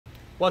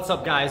What's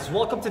up, guys?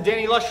 Welcome to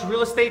Danny Lush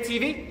Real Estate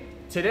TV.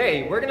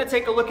 Today, we're gonna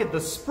take a look at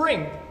the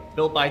Spring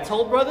built by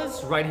Toll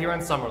Brothers right here in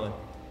Summerlin.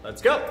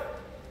 Let's go.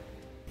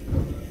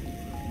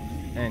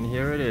 And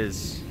here it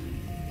is.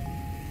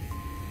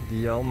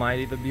 The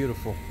almighty, the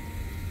beautiful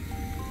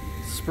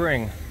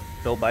Spring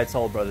built by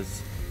Toll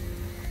Brothers.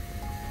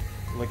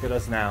 Look at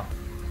us now.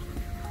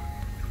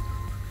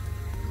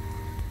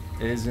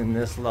 Isn't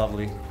this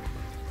lovely?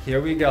 Here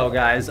we go,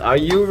 guys. Are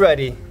you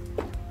ready?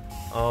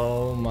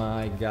 Oh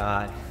my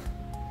God.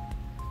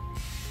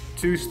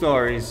 2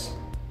 stories.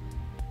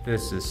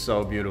 This is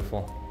so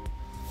beautiful.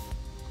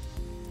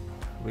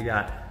 We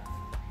got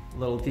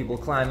little people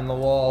climbing the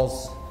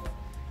walls.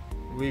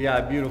 We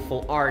got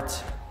beautiful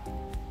art.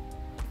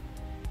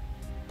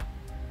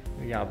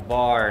 We got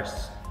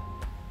bars,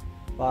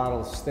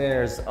 bottles,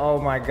 stairs. Oh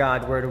my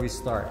God, where do we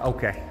start?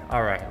 Okay,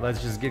 all right,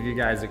 let's just give you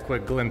guys a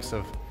quick glimpse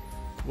of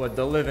what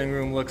the living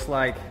room looks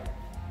like.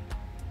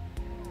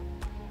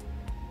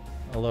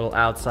 A little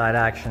outside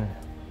action.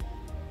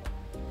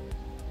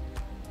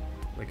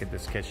 Look at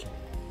this kitchen.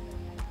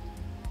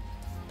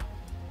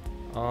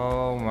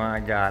 Oh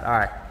my God. All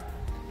right,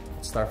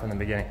 let's start from the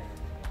beginning.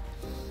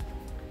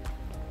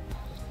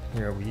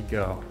 Here we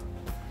go.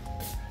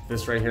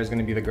 This right here is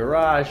gonna be the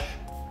garage.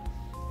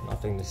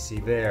 Nothing to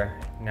see there.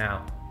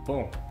 Now,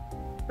 boom.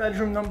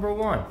 Bedroom number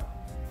 1.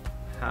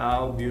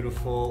 How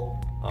beautiful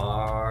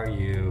are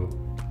you?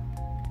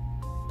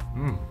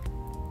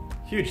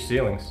 Huge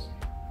ceilings.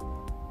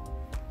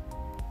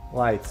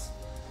 Lights,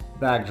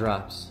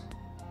 backdrops.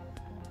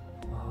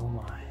 Oh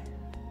my.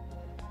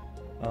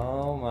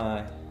 Oh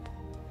my.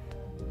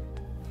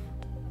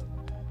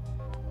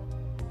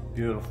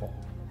 Beautiful.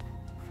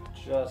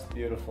 Just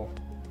beautiful.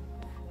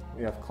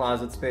 We have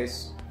closet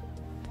space.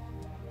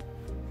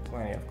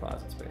 Plenty of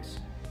closet space.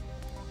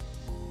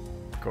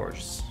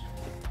 Gorgeous.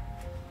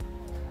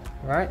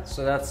 All right,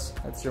 so that's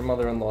your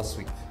mother-in-law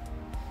suite.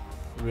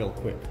 Real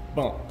quick,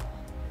 boom.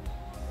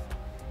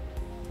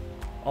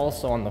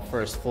 Also on the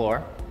first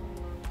floor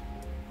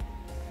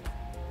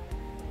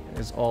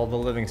is all the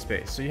living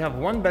space. So you have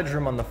 1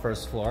 bedroom on the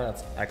first floor,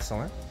 that's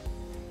excellent.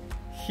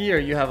 Here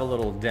you have a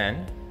little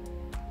den.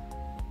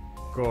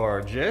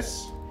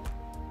 Gorgeous.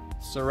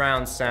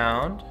 Surround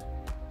sound.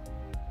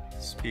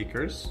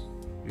 Speakers.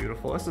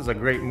 Beautiful. This is a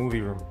great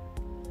movie room.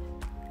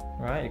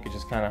 All right, you could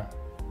just kind of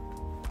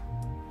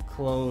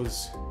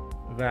close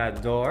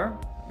that door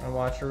and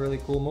watch a really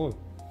cool movie.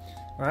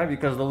 All right,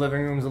 because the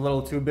living room's a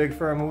little too big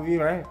for a movie,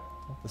 right?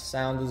 The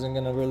sound isn't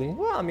gonna really,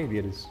 well, maybe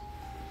it is.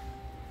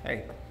 Hey,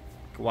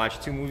 you can watch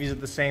 2 movies at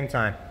the same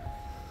time.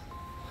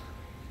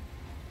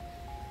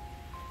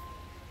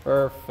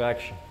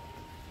 Perfection.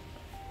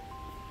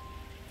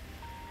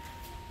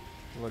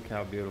 Look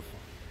how beautiful.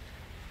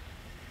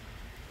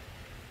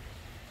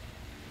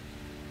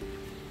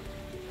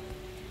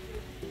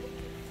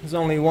 There's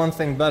only one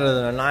thing better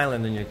than an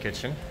island in your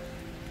kitchen,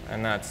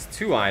 and that's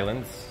 2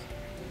 islands.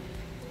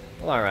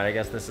 Well, all right, I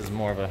guess this is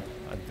more of a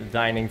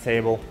dining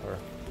table, or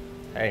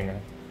hey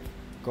man,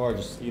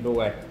 gorgeous either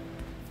way.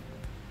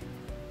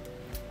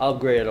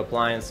 Upgraded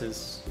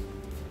appliances.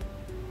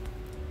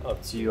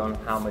 Up to you on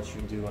how much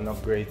you do on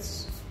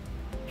upgrades.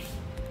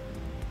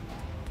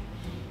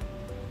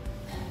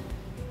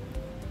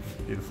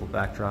 Beautiful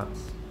backdrops.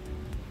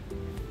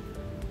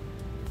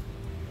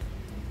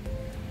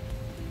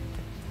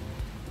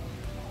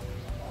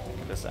 Look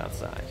at this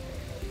outside.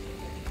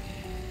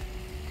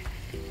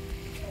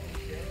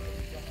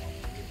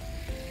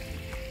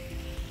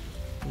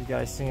 You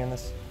guys seeing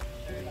this?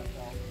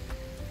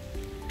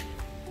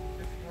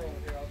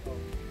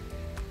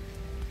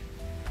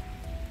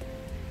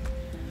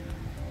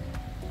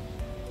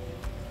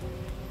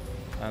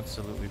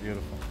 Absolutely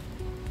beautiful.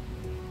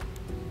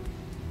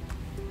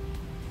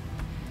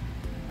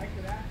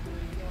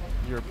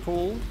 Your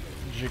pool,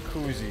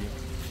 jacuzzi,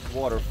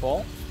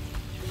 waterfall.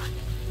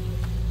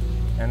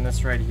 And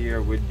this right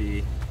here would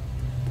be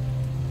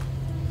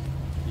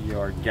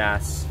your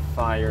gas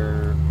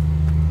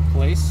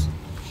fireplace.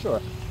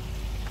 Sure.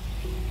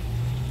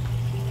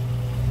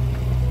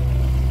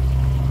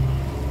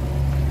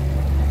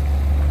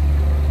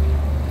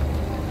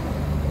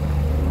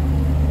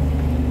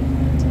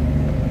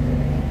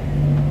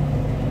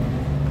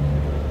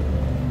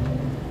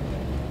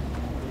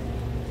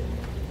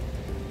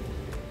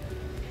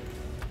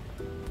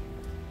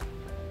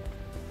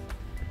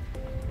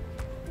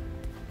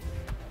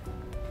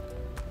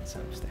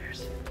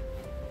 Upstairs.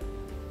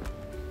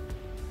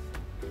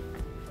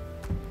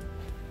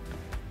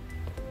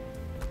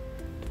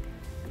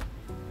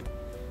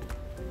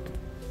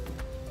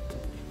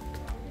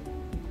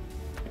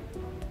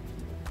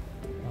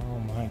 Oh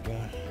my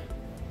God.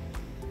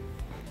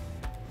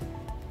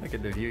 Look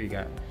at the view you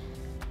got.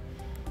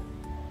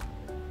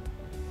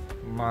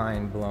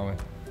 Mind blowing.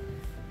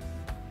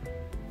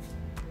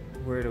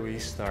 Where do we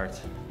start?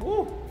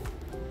 Woo!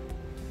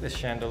 This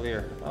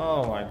chandelier.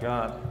 Oh my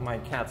God, my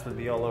cats would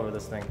be all over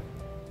this thing.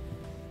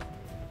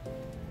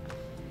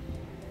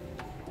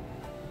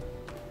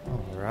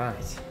 All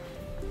right.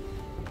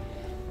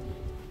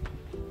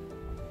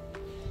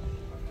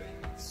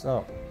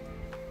 So,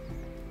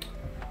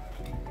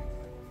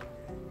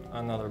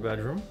 another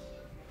bedroom.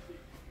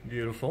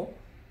 Beautiful.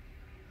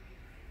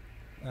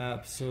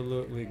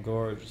 Absolutely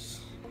gorgeous.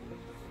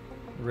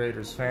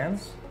 Raiders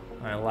fans,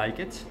 I like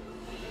it.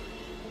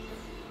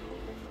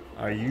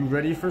 Are you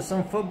ready for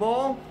some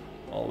football?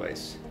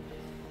 Always.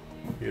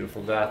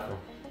 Beautiful bathroom.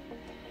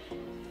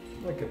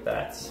 Look at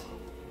that.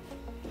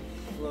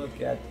 Look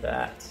at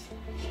that.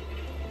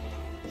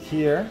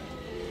 Here,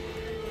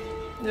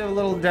 you have a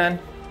little den.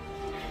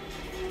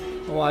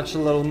 Watch a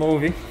little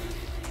movie.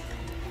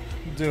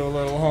 Do a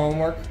little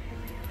homework.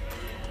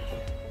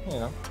 You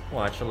know,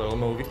 watch a little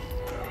movie.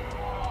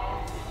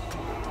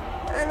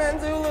 And then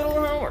do a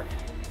little homework.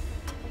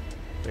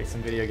 Play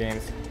some video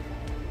games.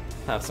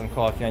 Have some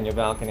coffee on your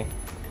balcony.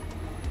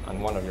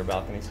 On one of your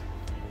balconies.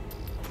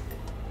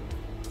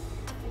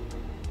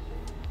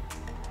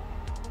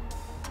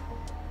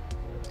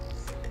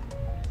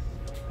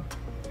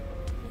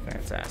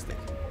 Fantastic.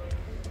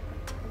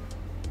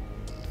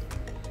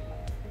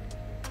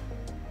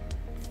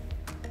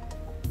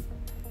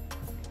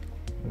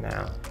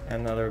 Now,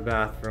 another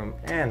bathroom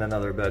and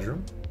another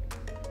bedroom.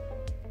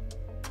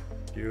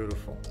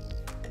 Beautiful.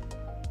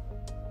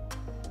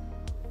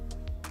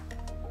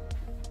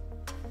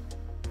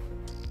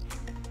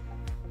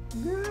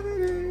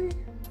 Gravity.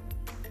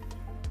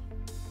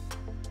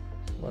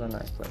 What a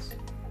nice place.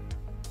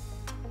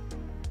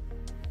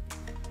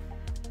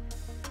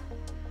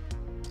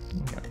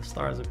 Got the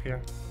stars up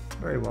here.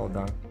 Very well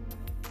done.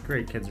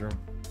 Great kids' room.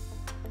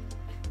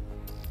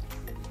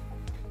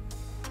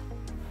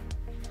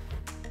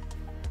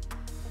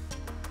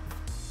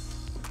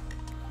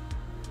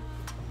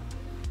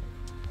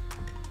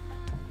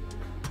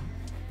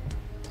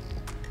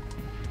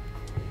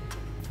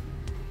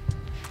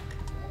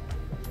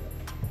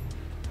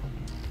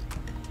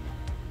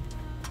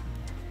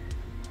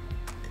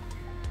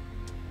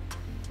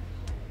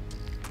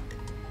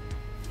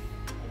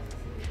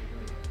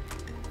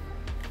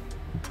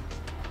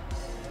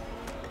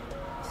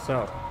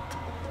 So,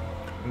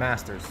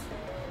 master's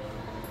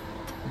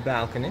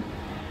balcony.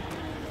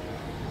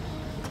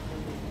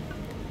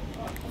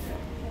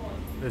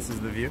 This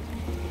is the view.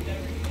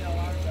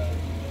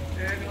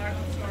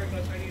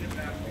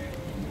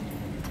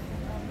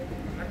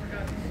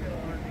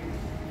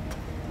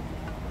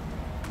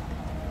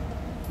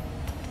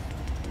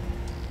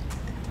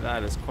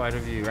 That is quite a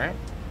view, right?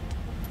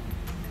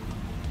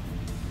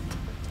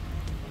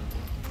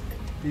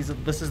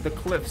 This is the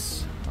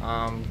cliffs,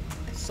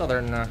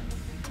 southern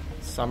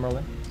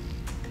Summerlin.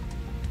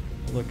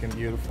 Looking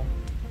beautiful.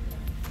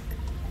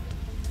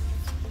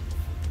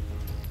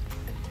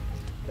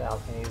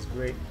 Balcony is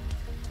great.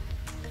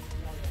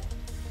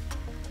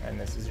 And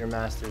this is your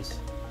master's.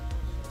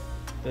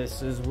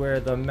 This is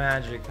where the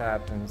magic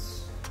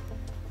happens.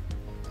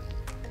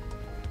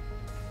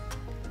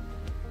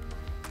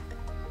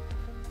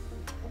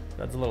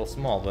 That's a little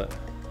small, but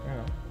you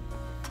know,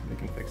 we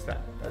can fix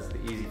that. That's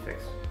the easy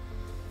fix.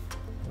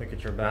 Look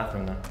at your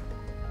bathroom now.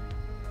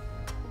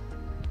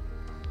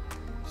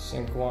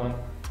 Sink 1,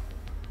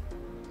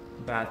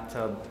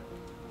 bathtub,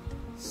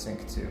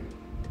 sink 2.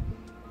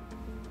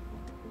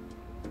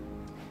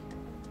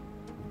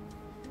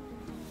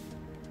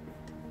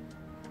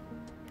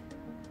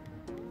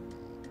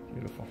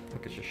 Beautiful.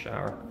 Look at your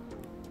shower.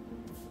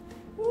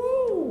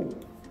 Woo!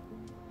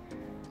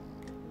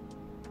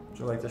 Would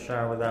you like to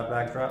shower with that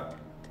backdrop?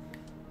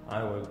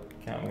 I would.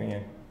 Count me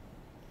in.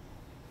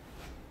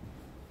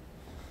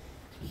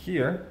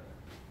 Here,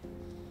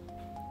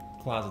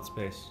 closet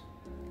space.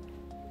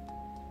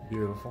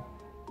 Beautiful.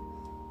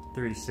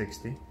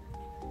 360.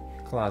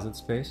 Closet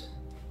space.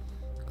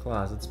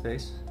 Closet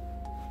space.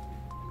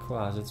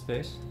 Closet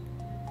space.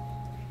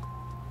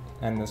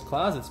 And this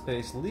closet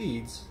space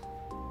leads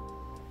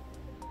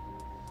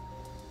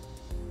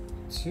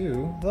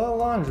to the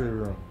laundry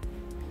room.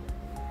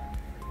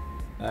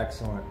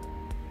 Excellent.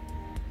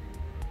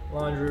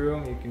 Laundry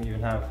room, you can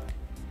even have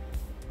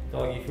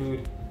doggy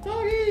food.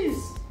 Doggies!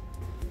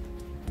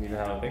 You can even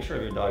have a picture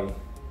of your doggy.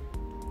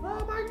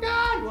 Oh my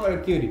God, what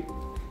a cutie.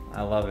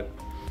 I love it.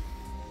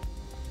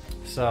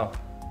 So,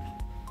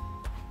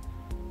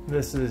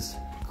 this is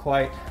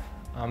quite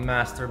a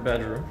master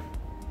bedroom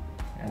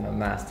and a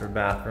master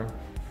bathroom.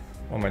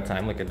 One more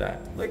time, look at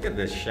that. Look at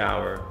this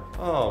shower.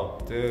 Oh,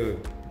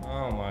 dude.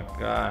 Oh my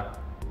God.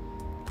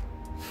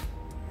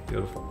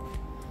 Beautiful.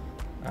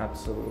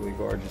 Absolutely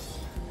gorgeous.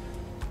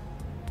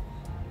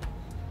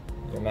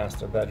 Your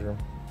master bedroom.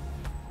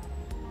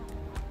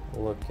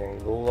 Looking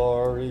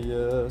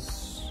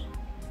glorious.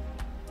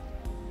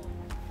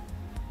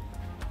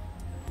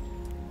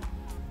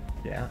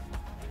 Yeah.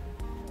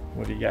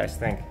 What do you guys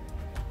think?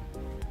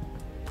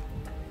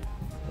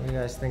 What do you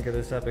guys think of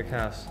this epic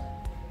house?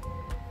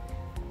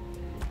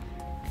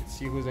 You can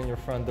see who's in your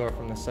front door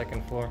from the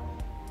second floor.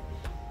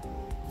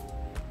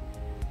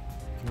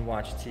 You can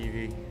watch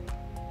TV.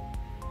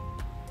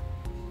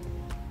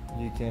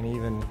 You can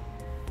even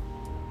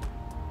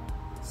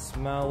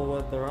smell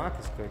what The Rock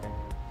is cooking.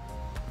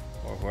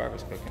 Or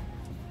whoever's cooking.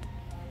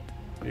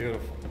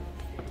 Beautiful.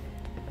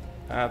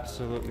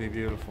 Absolutely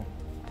beautiful.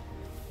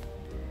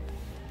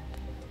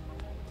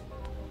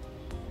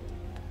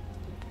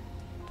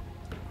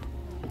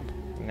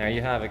 And there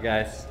you have it,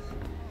 guys.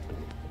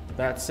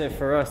 That's it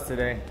for us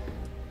today.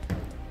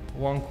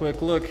 One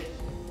quick look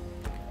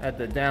at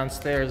the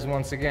downstairs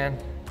once again,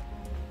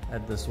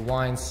 at this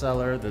wine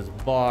cellar, this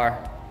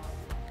bar,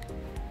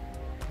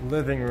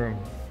 living room,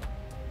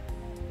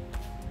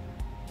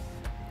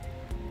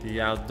 the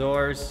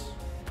outdoors,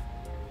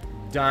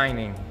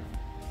 dining,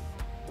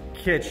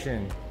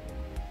 kitchen.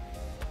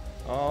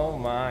 Oh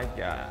my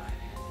God.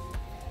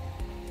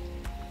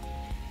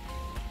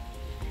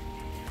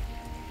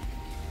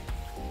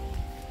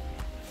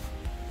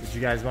 Would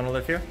you guys want to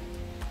live here?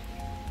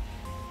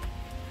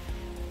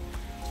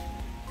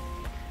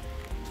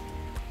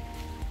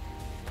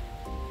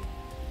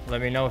 Let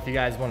me know if you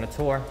guys want a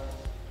tour.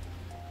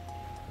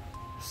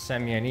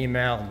 Send me an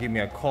email, give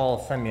me a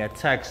call, send me a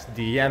text,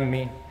 DM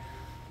me,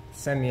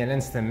 send me an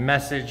instant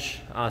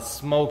message, a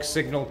smoke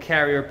signal,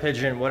 carrier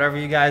pigeon, whatever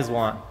you guys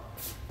want.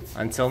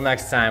 Until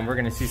next time, we're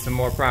gonna see some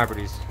more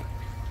properties.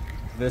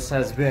 This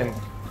has been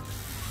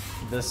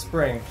The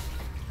Spring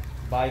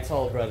by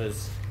Toll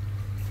Brothers.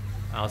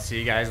 I'll see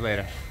you guys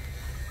later.